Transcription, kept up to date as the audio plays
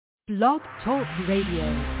Blog Talk Radio.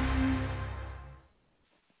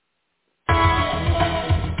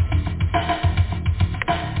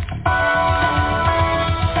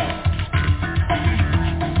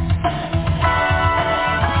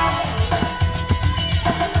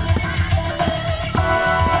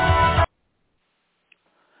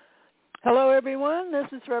 Hello, everyone. This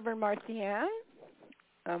is Reverend Marcianne.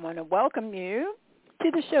 I want to welcome you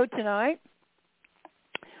to the show tonight.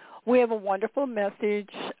 We have a wonderful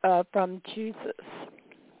message from Jesus.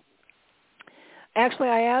 Actually,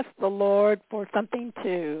 I asked the Lord for something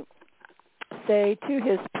to say to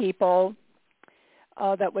his people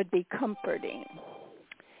that would be comforting.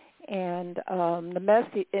 And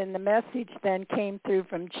the message then came through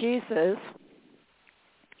from Jesus.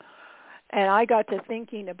 And I got to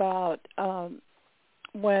thinking about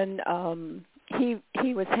when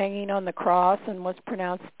he was hanging on the cross and was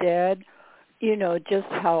pronounced dead, you know, just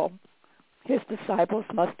how his disciples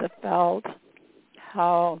must have felt,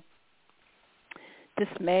 how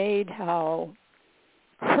dismayed, how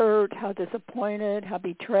hurt, how disappointed, how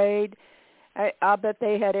betrayed. I bet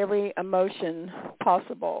they had every emotion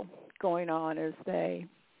possible going on as they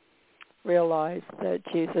realized that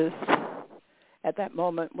Jesus at that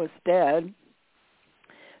moment was dead.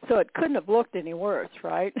 So it couldn't have looked any worse,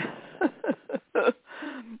 right?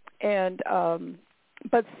 And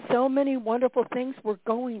but so many wonderful things were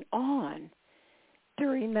going on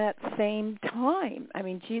during that same time. I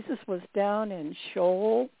mean, Jesus was down in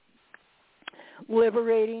Sheol,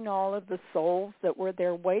 liberating all of the souls that were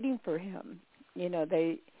there waiting for him. You know,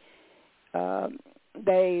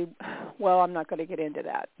 well, I'm not going to get into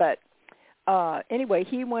that, but anyway,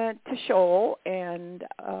 he went to Sheol and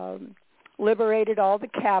liberated all the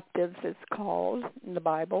captives, it's called in the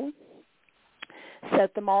Bible,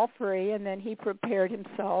 set them all free, and then he prepared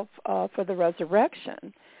himself for the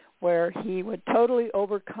resurrection, where he would totally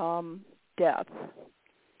overcome death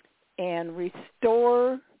and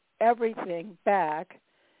restore everything back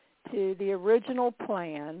to the original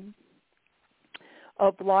plan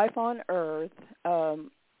of life on earth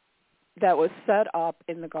that was set up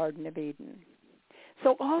in the Garden of Eden.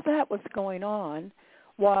 So all that was going on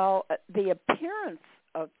while the appearance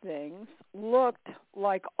of things looked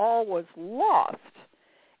like all was lost.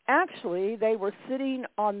 Actually, they were sitting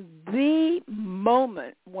on the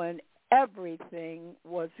moment when everything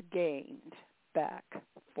was gained back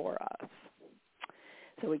for us.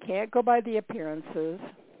 So we can't go by the appearances.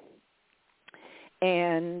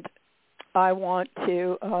 And I want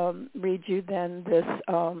to read you then this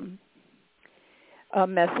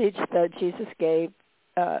message that Jesus gave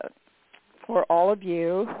for all of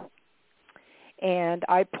you. And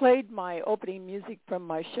I played my opening music from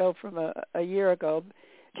my show from a year ago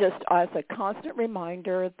just as a constant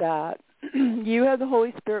reminder that you have the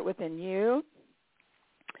Holy Spirit within you.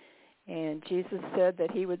 And Jesus said that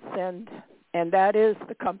he would send, and that is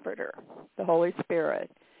the Comforter. The Holy Spirit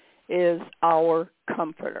is our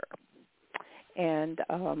Comforter. And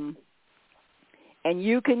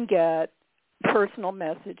you can get personal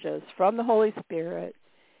messages from the Holy Spirit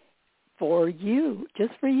for you,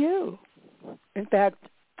 just for you. In fact,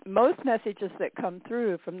 most messages that come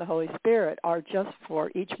through from the Holy Spirit are just for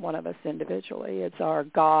each one of us individually. It's our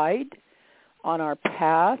guide on our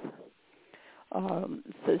path.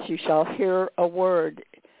 It says, you shall hear a word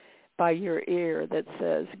by your ear that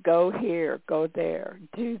says, go here, go there,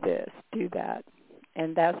 do this, do that.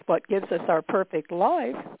 And that's what gives us our perfect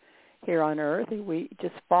life here on earth. We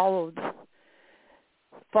just followed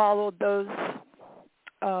those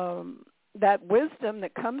that wisdom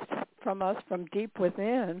that comes from us from deep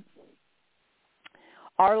within.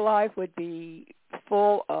 Our life would be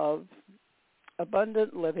full of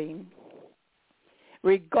abundant living,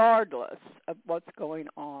 regardless of what's going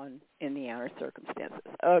on in the outer circumstances.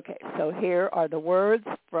 Okay, so here are the words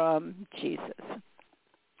from Jesus.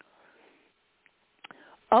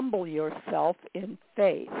 Humble yourself in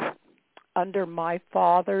faith under my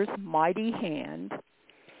Father's mighty hand.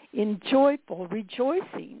 In joyful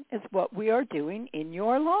rejoicing is what we are doing in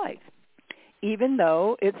your life, even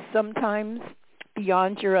though it's sometimes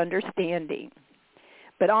beyond your understanding.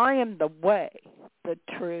 But I am the way, the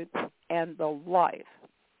truth, and the life.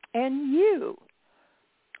 And you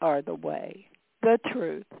are the way, the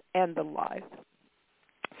truth, and the life.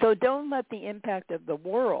 So don't let the impact of the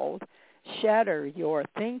world shatter your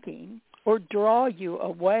thinking or draw you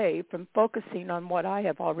away from focusing on what I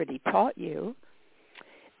have already taught you.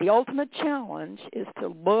 The ultimate challenge is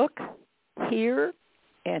to look, hear,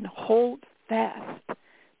 and hold fast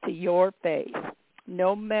to your faith,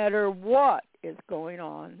 no matter what is going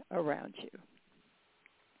on around you.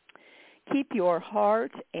 Keep your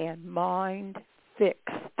heart and mind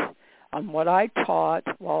fixed on what I taught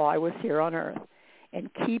while I was here on earth, and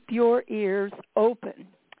keep your ears open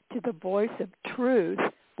to the voice of truth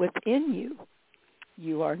within you.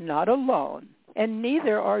 You are not alone, and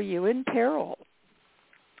neither are you in peril.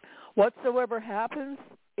 Whatsoever happens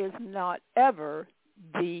is not ever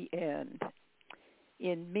the end.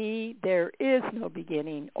 In me there is no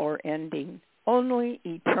beginning or ending, only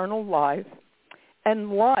eternal life,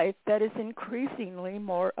 and life that is increasingly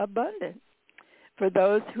more abundant for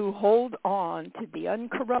those who hold on to the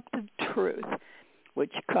uncorrupted truth,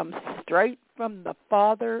 which comes straight from the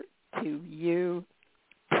Father to you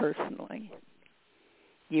personally.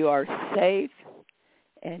 You are safe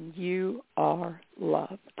and you are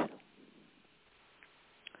loved.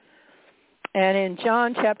 And in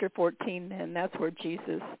John chapter 14, then, that's where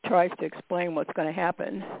Jesus tries to explain what's going to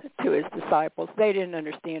happen to his disciples. They didn't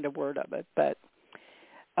understand a word of it, but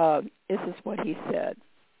this is what he said.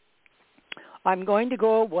 I'm going to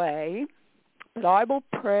go away, but I will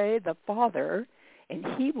pray the Father, and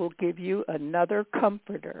he will give you another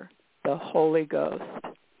comforter, the Holy Ghost,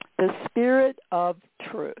 the Spirit of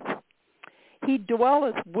truth. He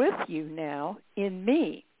dwelleth with you now in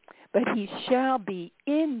me, but he shall be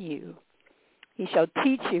in you. He shall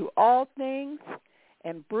teach you all things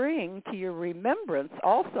and bring to your remembrance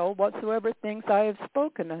also whatsoever things I have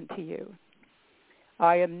spoken unto you.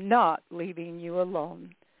 I am not leaving you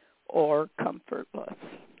alone or comfortless.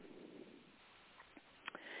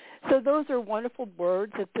 So those are wonderful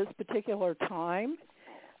words at this particular time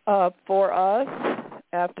for us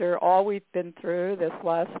after all we've been through this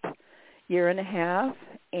last year and a half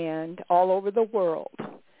and all over the world.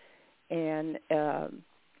 And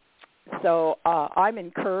so I'm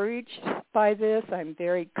encouraged by this. I'm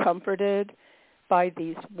very comforted by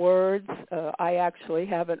these words. I actually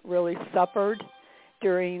haven't really suffered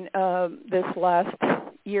during this last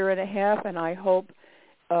year and a half, and I hope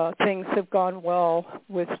things have gone well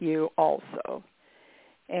with you also.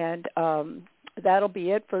 And that'll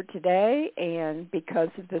be it for today, and because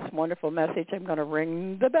of this wonderful message, I'm going to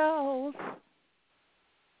ring the bells.